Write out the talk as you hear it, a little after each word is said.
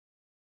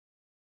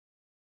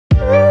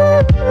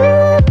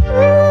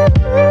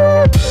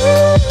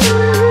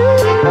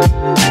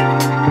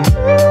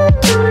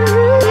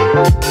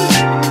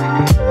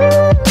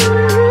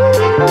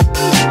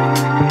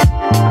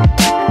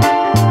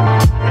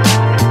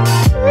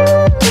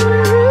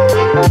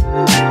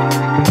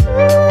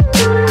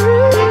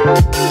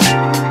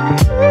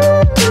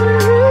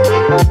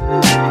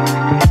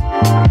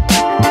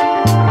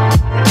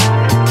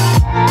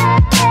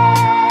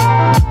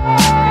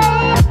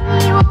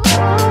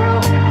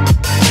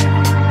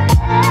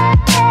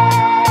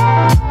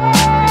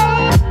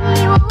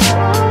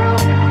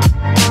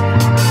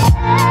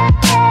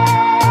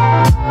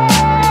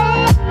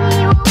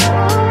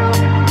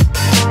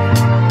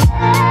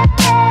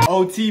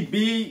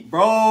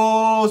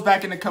bros,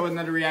 back in the cut with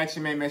another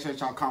reaction, man. Make sure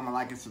y'all comment,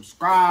 like, and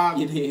subscribe.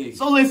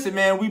 So listen,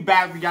 man, we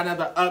back. We got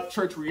another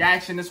Upchurch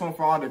reaction. This one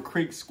for all the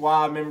Creek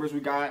Squad members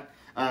we got.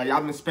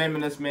 Y'all been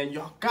spamming us, man.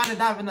 Y'all gotta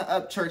dive into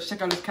Upchurch.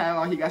 Check out this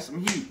catalog. He got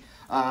some heat.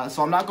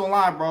 So I'm not gonna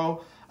lie,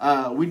 bro.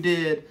 I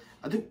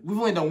think we've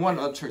only done one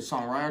Upchurch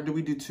song, right? Or did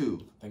we do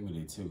two? I think we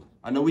did two.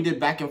 I know we did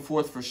Back and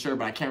Forth for sure,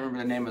 but I can't remember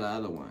the name of the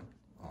other one.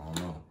 I don't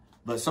know.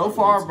 But so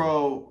far,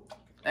 bro,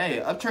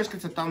 hey, Upchurch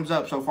gets a thumbs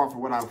up so far for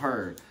what I've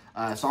heard.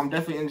 So I'm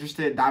definitely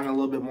interested, diving a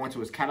little bit more into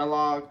his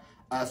catalog.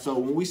 So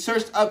when we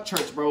searched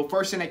Upchurch, bro,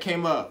 first thing that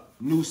came up,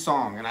 new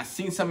song. And I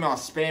seen some of y'all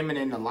spamming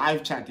in the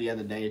live chat the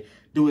other day,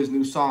 do his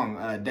new song,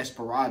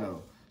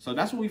 Desperado. So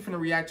that's what we finna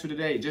react to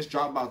today. It just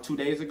dropped about 2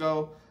 days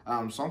ago.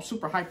 So I'm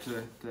super hyped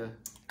to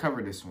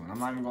cover this one. I'm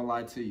not even gonna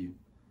lie to you.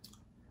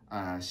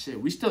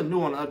 Shit, we still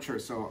new on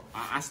Upchurch, so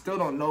I still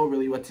don't know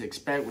really what to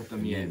expect with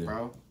them yet,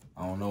 bro.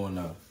 I don't know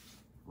enough.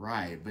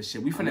 Right, but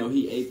shit, we finna... I know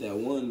he ate that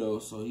one, though,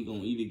 so he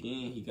gonna eat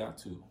again. He got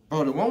to.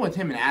 Bro, the one with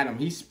him and Adam,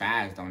 he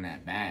spazzed on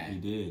that bad. He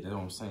did. That's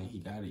what I'm saying. He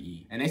gotta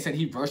eat. And they said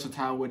he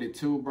versatile with it,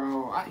 too,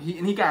 bro.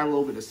 He got a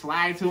little bit of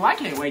swag, too. I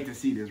can't wait to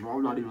see this, bro.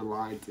 I'm not even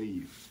lying to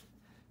you.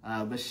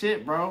 But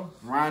shit, bro.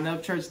 Ryan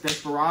Upchurch,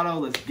 Desperado.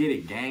 Let's get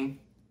it, gang.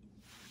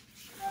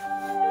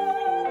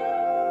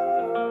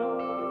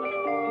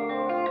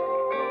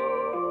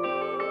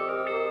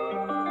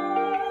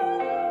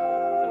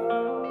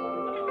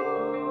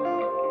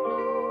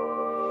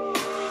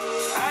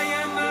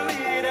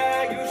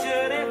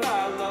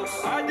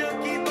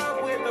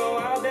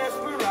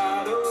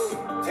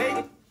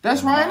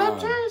 That's Ryan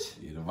Upchurch?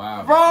 Yeah, the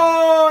vibe.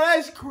 Bro,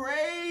 that's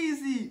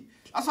crazy.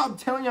 That's what I'm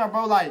telling y'all,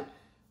 bro. Like,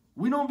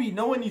 we don't be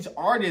knowing these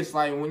artists.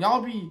 Like, when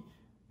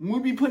we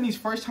be putting these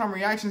first time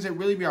reactions, it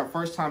really be our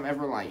first time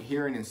ever, like,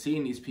 hearing and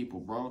seeing these people,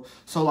 bro.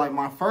 So, like,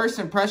 my first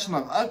impression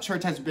of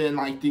Upchurch has been,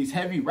 like, these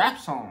heavy rap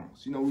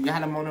songs. You know, we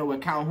had him on there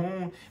with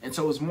Calhoun, and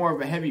so it's more of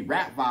a heavy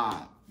rap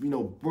vibe. You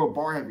know, real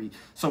bar heavy.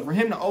 So, for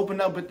him to open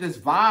up with this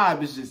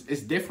vibe is just,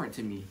 it's different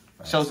to me.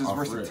 Shows his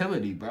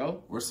versatility,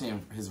 bro. We're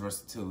seeing his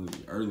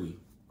versatility early.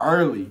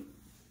 Early.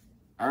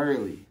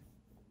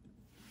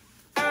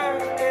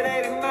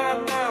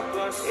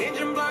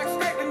 Engine block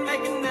scraping,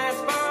 making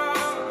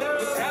asphalt.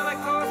 Metallic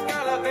car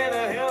scallop in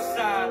a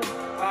hillside.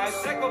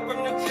 Bicycle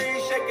from the tree,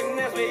 shaking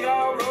as we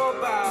all roll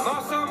by.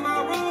 Moss on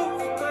my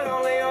roof, but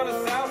only on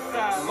the south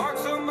side.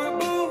 Marks on my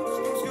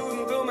boots,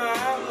 scooting through my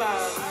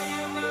outline. I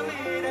am the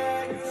leader,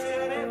 you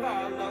shouldn't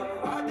follow.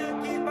 I just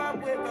keep up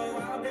with the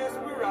wild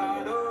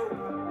Desperado.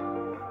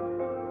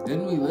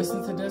 Didn't we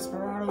listen to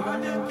Desperado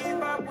by him?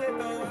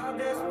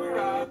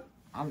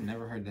 I've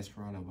never heard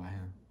Desperado by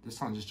him. This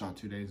song just dropped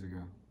 2 days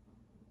ago.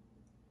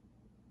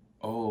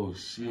 Oh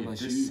shit,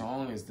 this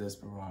song is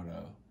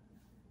Desperado.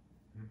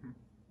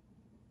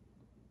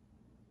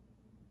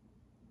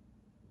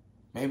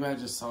 Maybe I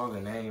just saw the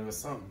name or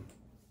something.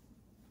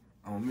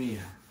 On me.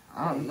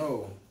 I don't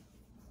know.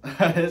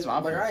 That's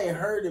what like, I ain't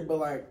heard it, but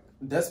like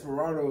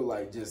Desperado,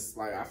 like just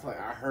like I feel like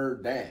I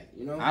heard that,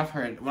 you know? I've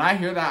heard, when I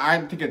hear that,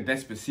 I think of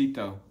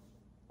Despacito.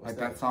 Like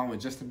that song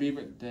with Justin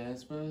Bieber,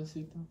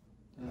 Despacito.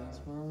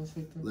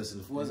 Listen,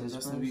 if it wasn't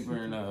Justin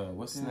Bieber and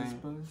what's his name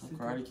from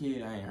Karate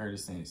Kid, I ain't heard it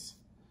since.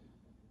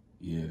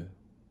 Yeah,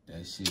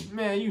 that shit.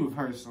 Man, you've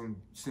heard some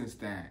since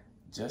that.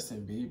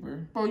 Justin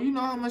Bieber, bro. You know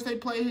how much they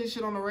play his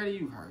shit on the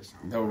radio. You've heard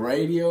some. The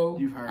radio.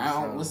 You've heard. I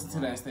don't listen to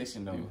that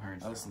station though. You've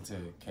heard. I listen to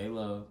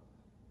K-Love,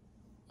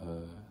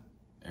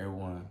 Air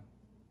One,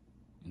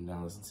 and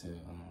I listen to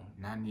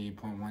 98.1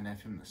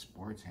 FM, the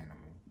Sports Animal.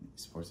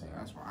 Sports Animal.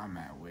 That's where I'm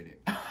at with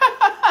it.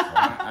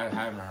 I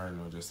haven't heard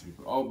no Justin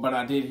Bieber. Oh, but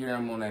I did hear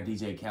him on that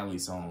DJ Khaled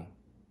song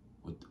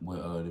with the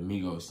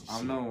Migos.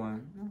 I know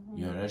one.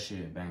 Yeah, that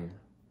shit banger.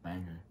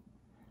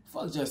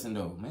 Fuck Justin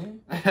though,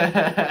 man.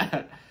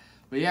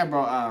 But yeah,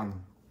 bro.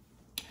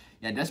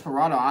 Yeah,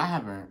 Desperado.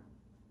 I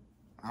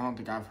don't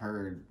think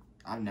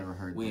I've never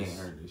heard. We ain't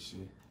heard this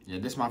shit. Yeah,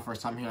 this is my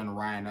first time hearing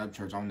Ryan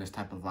Upchurch on this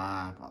type of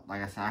vibe.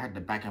 Like I said, I heard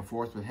the back and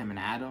forth with him and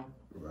Adam.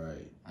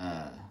 Right.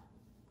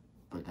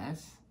 But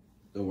that's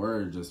the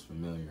word just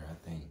familiar,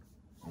 I think.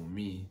 On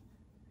me.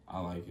 I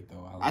like it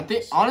though. I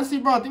think honestly,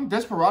 bro, I think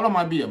Desperado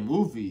might be a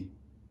movie.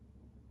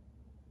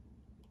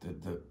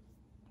 The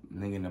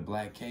nigga in the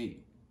black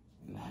cape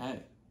and the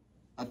hat.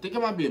 I think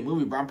it might be a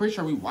movie, bro. I'm pretty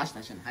sure we watched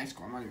that shit in high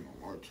school. I'm not even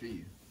gonna lie to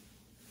you.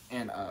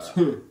 And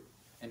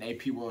in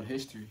AP World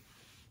History.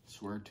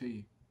 Swear to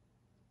you.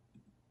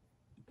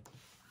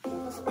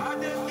 I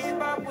just keep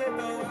up with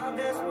the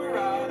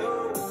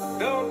Desperado.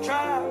 Don't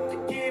try to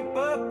keep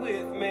up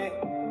with me.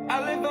 I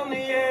live on the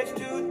edge,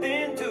 too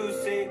thin to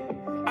see.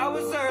 I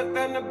was earth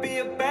and to be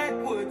a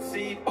backwoods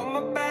seed. On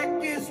my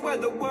back is where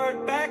the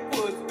word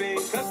backwoods be.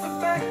 Cause the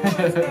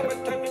backwoods never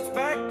turned its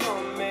back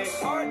on me.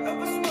 Heart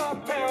of a small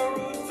town,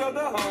 roots of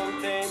the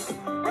home team.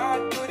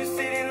 Ride through the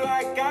city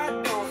like I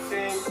don't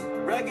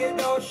sing.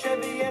 Ragged old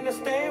Chevy and a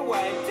stained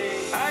white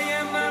tee. I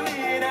am the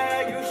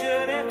leader, you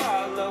shouldn't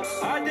follow.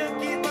 I just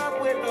keep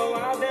up with the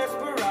wild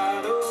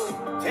Desperado.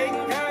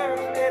 Taking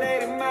curves at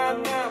 80 miles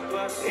an hour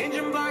plus.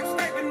 Engine block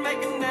scraping,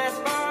 making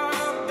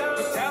asphalt.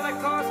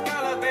 Metallic car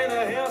scallop in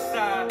a hill.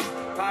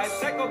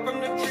 Bicycle from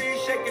the tree,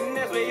 shaking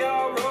as we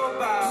all roll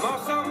by.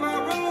 Marks on my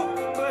roof,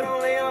 but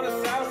only on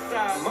the south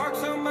side. Marks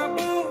on my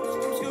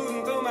boots, I'm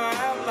scooting through my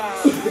outline.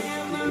 I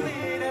am the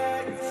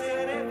leader, you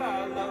shouldn't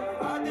follow.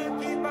 Hard to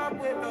keep up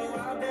with the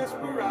wild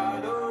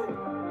desperado.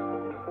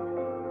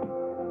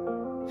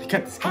 You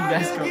got the ski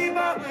mask on. Keep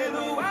up with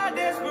the wild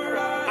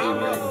desperado. I'm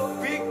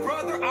a big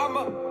brother, I'm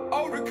a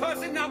older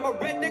cousin, I'm a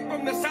redneck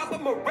from the south,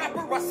 I'm a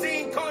rapper, I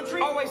sing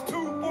country. Always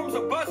two forms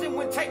of buzzing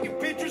when taking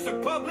pictures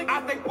in public.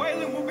 I think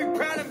Waylon will be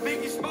proud of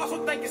Biggie Smalls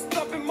will think it's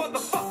stuffing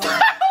motherfucker.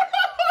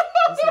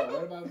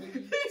 What about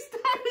Biggie?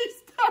 He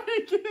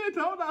started again.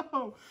 Hold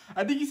on.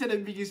 I think he said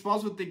that Biggie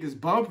Smalls would think it's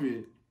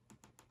bumping.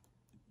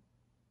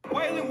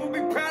 Waylon will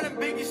be proud of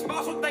Biggie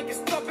Smalls will think it's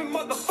stuffing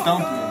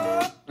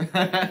motherfucker.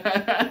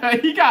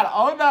 He got,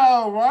 oh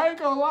no, bro, I ain't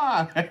gonna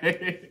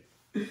lie.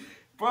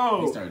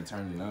 Bro, He started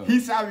turning up. he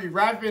saw me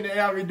rapping and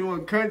I be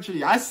doing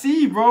country. I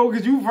see, bro,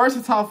 because you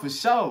versatile for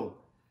sure.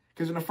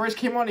 Because when it first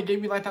came on, it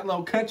gave me like that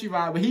little country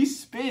vibe, but he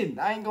spin.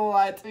 I ain't gonna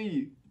lie to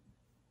you.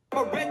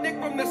 I'm a redneck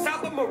from the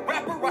south, I'm a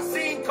rapper, I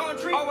sing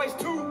country. Always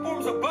two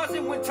forms of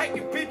buzzing when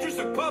taking pictures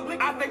in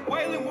public. I think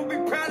Waylon will be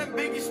proud of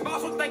Biggie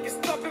Smalls will think it's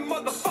stuffing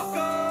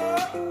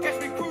motherfucker. Catch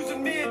me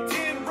cruising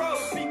mid-10 road,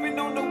 sleeping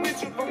on the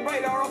windshield from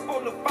radar up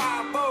on the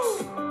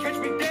 5-0. Catch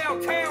me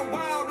downtown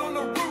wild on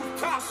the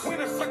rooftop,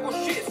 winter circle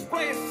shit,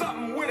 spraying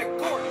something with a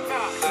cork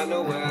top. I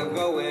know where I'm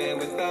going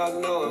without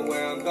knowing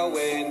where I'm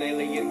going.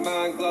 Alien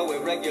mind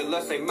glowing,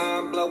 regular say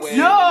mind blowing.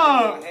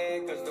 Yeah.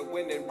 Cause the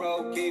wind and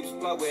road keeps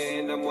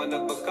flowing. I'm one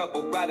of a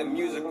couple writing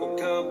musical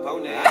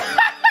components.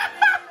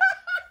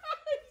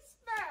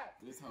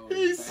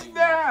 He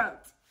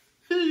snapped.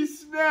 He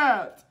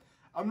snapped.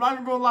 I'm not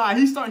even gonna lie.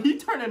 He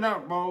turning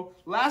up, bro.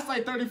 Last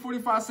like 30,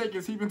 45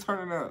 seconds, he been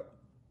turning up.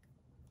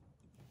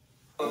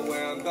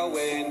 Where I'm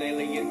going,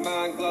 alien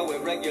mind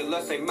glowing,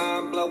 regular say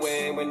mind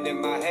blowing. When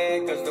in my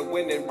head, cause the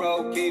wind and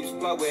road keeps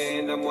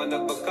flowing. I'm one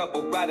of a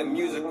couple writing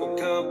musical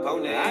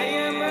components. I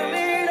am a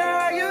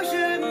leader, you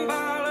shouldn't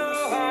follow.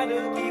 Hard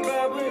to keep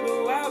up with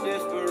the wild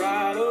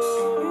desperado.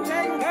 I'm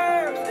taking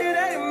curves, it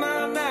 80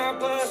 miles an hour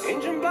plus.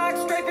 Engine block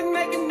strafing,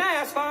 making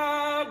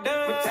asphalt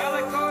dust.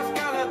 Metallic horse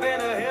gallop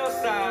in a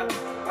hillside.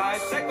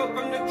 Bicycle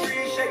from the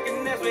tree,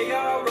 shaking as we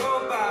all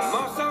roll by.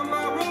 Marks on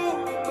my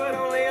roof, but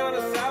only on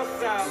the south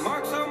side.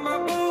 Marks on my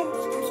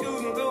boots, I'm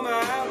scooting through my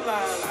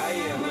outline. I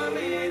am a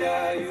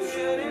leader, you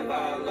shouldn't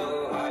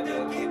follow. Hard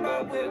to keep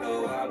up with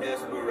the wild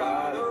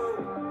desperado.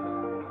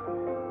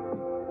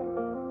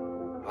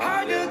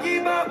 Hard to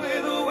keep up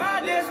with the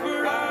wild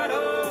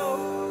desperado.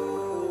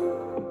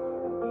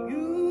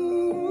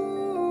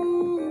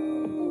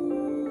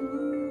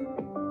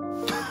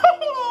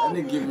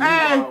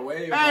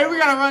 Hey, we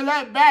gotta run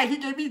that back. He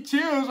gave me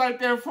chills right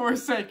there for a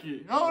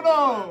second. Hold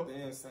on.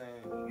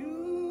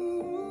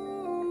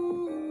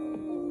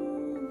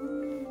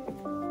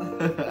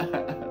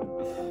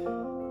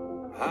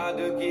 Hard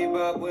to keep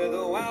up with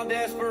a wild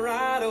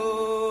desperado.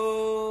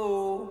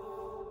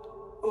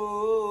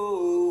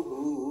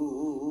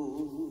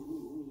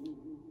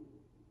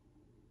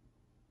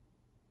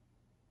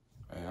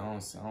 Hey, I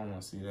don't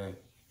want to see that.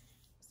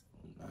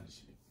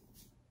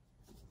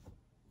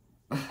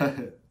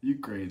 You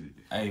crazy.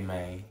 Hey,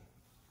 man.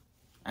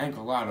 I ain't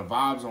gonna lie, the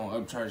vibes on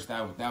Upchurch,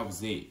 that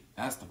was it.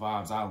 That's the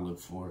vibes I look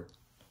for.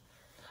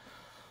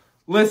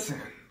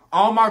 Listen,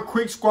 all my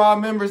Quick Squad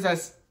members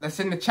that's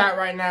in the chat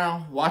right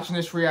now watching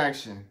this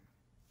reaction,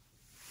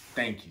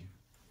 thank you.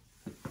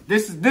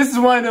 This is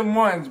one of them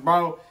ones,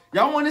 bro.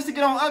 Y'all want this to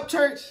get on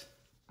Upchurch?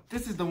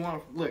 This is the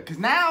one. Look, because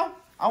now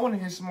I want to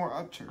hear some more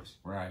Upchurch.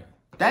 Right.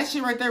 That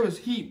shit right there was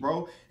heat,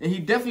 bro. And he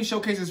definitely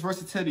showcased his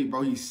versatility,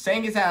 bro. He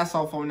sang his ass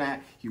off on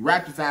that. He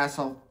rapped his ass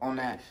off on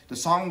that. The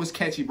song was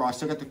catchy, bro. I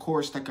still got the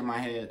chorus stuck in my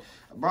head.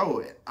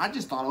 Bro, I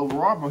just thought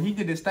overall, bro, he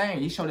did his thing.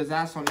 He showed his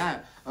ass on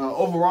that.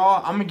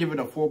 Overall, I'm going to give it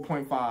a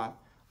 4.5.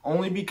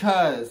 Only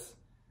because,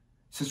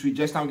 since we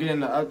just now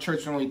getting the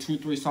Upchurch, only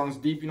 2-3 songs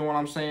deep, you know what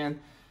I'm saying?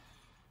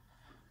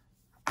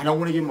 I don't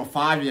want to give him a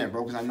 5 yet,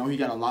 bro, because I know he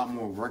got a lot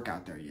more work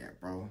out there yet,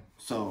 bro.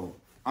 So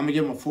I'm going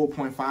to give him a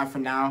 4.5 for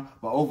now.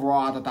 But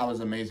overall, I thought that was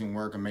amazing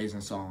work,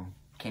 amazing song.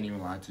 Can't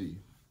even lie to you.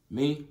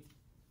 Me?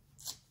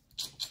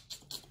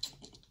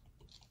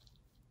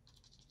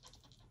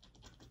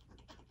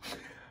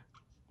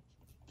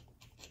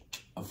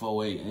 A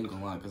 4.8, ain't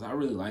gonna lie, because I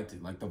really liked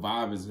it. Like, the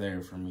vibe is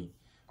there for me.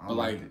 But,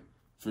 like,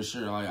 for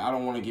sure, like, I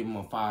don't want to give him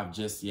a 5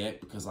 just yet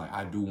because, like,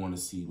 I do want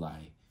to see,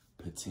 like,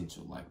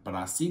 potential. Like, but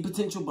I see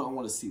potential, but I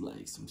want to see,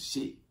 like, some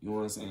shit. You know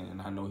what I'm saying?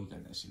 And I know he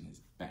got that shit in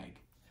his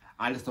bag.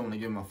 I just don't want to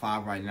give him a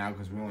 5 right now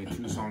because we're only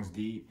 2 songs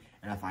deep.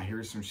 And if I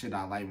hear some shit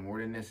I like more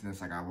than this, and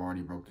it's like I've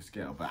already broke the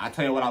scale. But I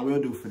tell you what I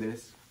will do for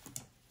this.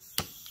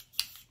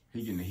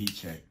 He getting a heat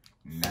check.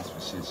 And that's for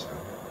shit show.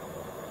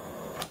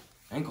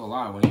 I ain't gonna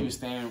lie, when he was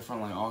standing in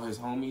front of, like, all his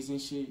homies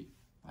and shit,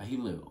 like, he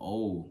looked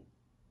old.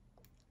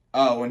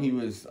 Oh, when he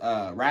was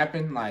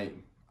rapping, like,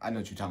 I know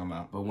what you're talking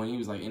about. But when he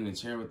was, like, in the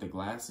chair with the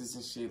glasses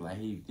and shit, like,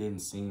 he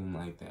didn't seem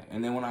like that.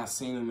 And then when I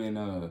seen him in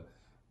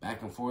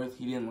Back and Forth,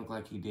 he didn't look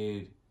like he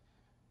did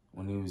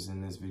when he was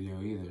in this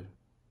video either.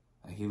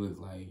 Like, he looked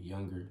like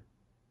younger.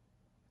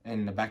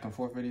 In the back and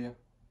forth video?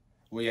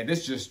 Well, yeah,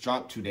 this just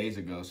dropped 2 days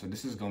ago, so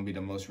this is going to be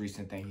the most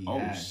recent thing he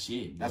had. Oh,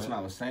 shit. That's what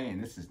I was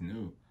saying. This is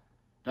new.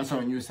 That's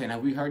what you were saying.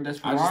 Have we heard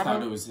Desperado? I just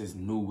thought it was his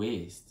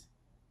newest.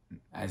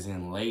 As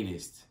in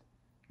latest.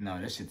 No,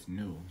 that shit's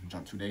new. It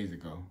dropped 2 days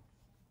ago.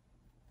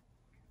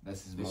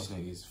 That's his This most.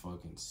 nigga's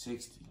fucking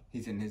 60.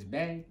 He's in his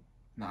bag?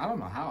 No, I don't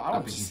know how. I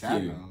don't think he's just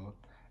that kidding. old.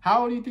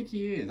 How old do you think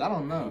he is? I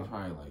don't He's know.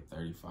 probably like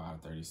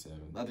 35, 37.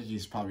 I think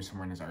he's probably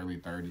somewhere in his early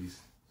 30s.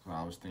 That's what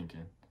I was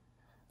thinking.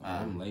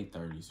 I'm late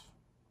 30s.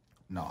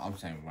 No, I'm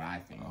saying what I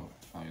think. Oh.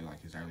 Probably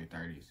like his early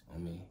 30s I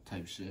mean,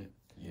 type shit.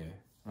 yeah.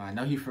 Well, I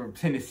know he's from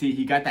Tennessee.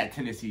 He got that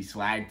Tennessee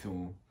swag to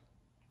him.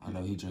 I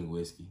know he drink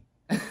whiskey.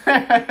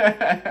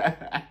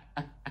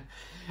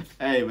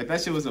 Hey, but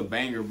that shit was a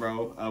banger,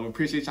 bro. We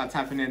appreciate y'all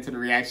tapping into the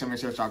reaction. Make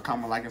sure y'all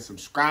comment, like, and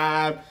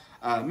subscribe.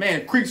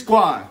 Man, Creek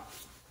Squad.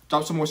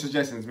 Drop some more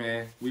suggestions,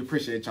 man. We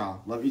appreciate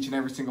y'all. Love each and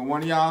every single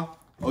one of y'all.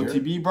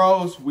 OTB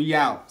bros, we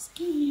out.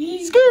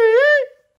 Ski. Ski.